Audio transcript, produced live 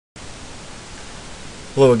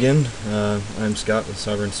Hello again, I'm Scott with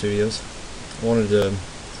Sovereign Studios. I wanted to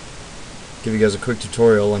give you guys a quick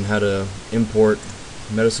tutorial on how to import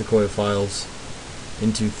Metasequoia files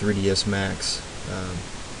into 3ds Max.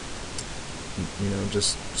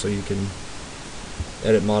 Just so you can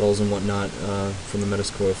edit models and whatnot from the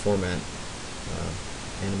Metasequoia format,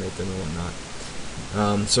 animate them and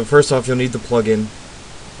whatnot. So first off, you'll need the plugin,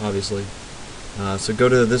 obviously. So go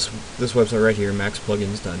to this website right here,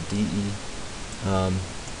 maxplugins.de.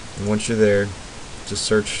 And once you're there, just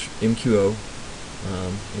search MQO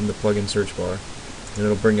in the plugin search bar, and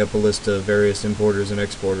it'll bring up a list of various importers and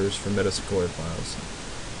exporters for Metasequoia files.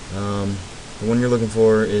 The one you're looking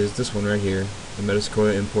for is this one right here, the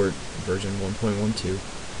Metasequoia import version 1.12.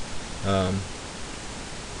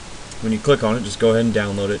 When you click on it, just go ahead and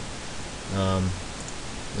download it.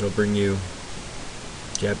 It'll bring you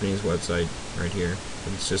Japanese website right here.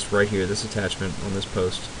 It's just right here, this attachment on this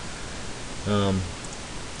post.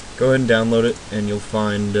 Go ahead and download it, and you'll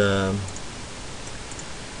find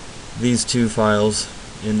these two files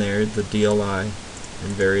in there, the DLI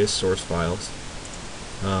and various source files.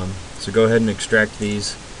 So go ahead and extract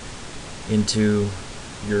these into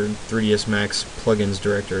your 3ds Max plugins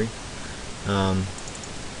directory.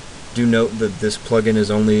 Do note that this plugin is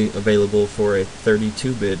only available for a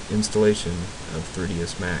 32-bit installation of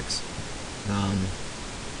 3ds Max.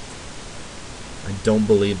 I don't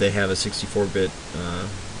believe they have a 64-bit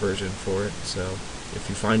version for it, so if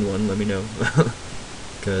you find one, let me know,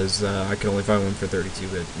 because I can only find one for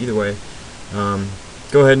 32-bit. Either way,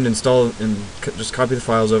 go ahead and install and just copy the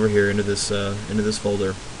files over here into this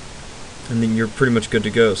folder, and then you're pretty much good to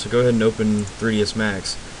go. So go ahead and open 3ds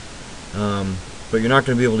Max, but you're not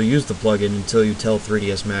going to be able to use the plugin until you tell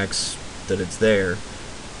 3ds Max that it's there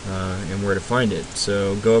and where to find it.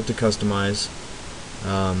 So go up to Customize.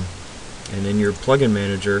 And in your plugin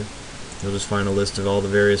manager, you'll just find a list of all the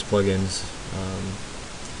various plugins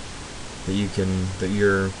that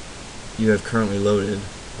you have currently loaded.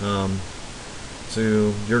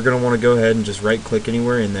 So you're going to want to go ahead and just right-click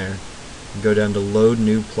anywhere in there and go down to Load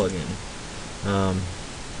New Plugin.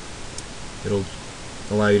 It'll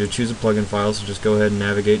allow you to choose a plugin file, so just go ahead and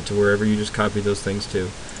navigate to wherever you just copied those things to.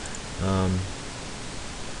 So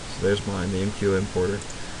there's mine, the MQO importer.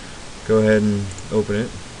 Go ahead and open it.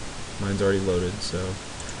 Mine's already loaded, so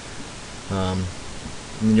and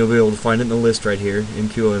then you'll be able to find it in the list right here,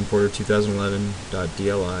 MQO importer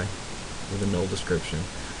 2011.dli with a null description.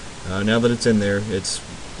 Now that it's in there, it's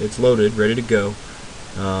loaded, ready to go.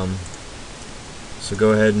 So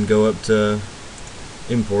go ahead and go up to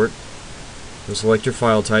Import. You'll select your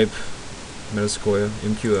file type, Metasequoia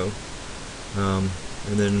MQO,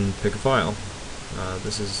 and then pick a file.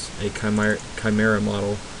 This is a Chimera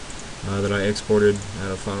model that I exported out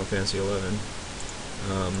of Final Fantasy XI.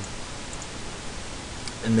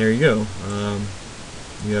 And there you go.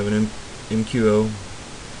 You have an MQO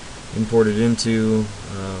imported into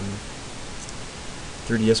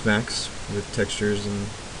 3ds Max with textures and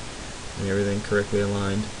everything correctly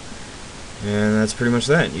aligned. And that's pretty much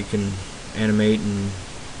that. You can animate and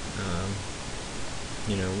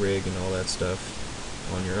rig and all that stuff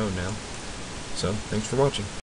on your own now. So, thanks for watching.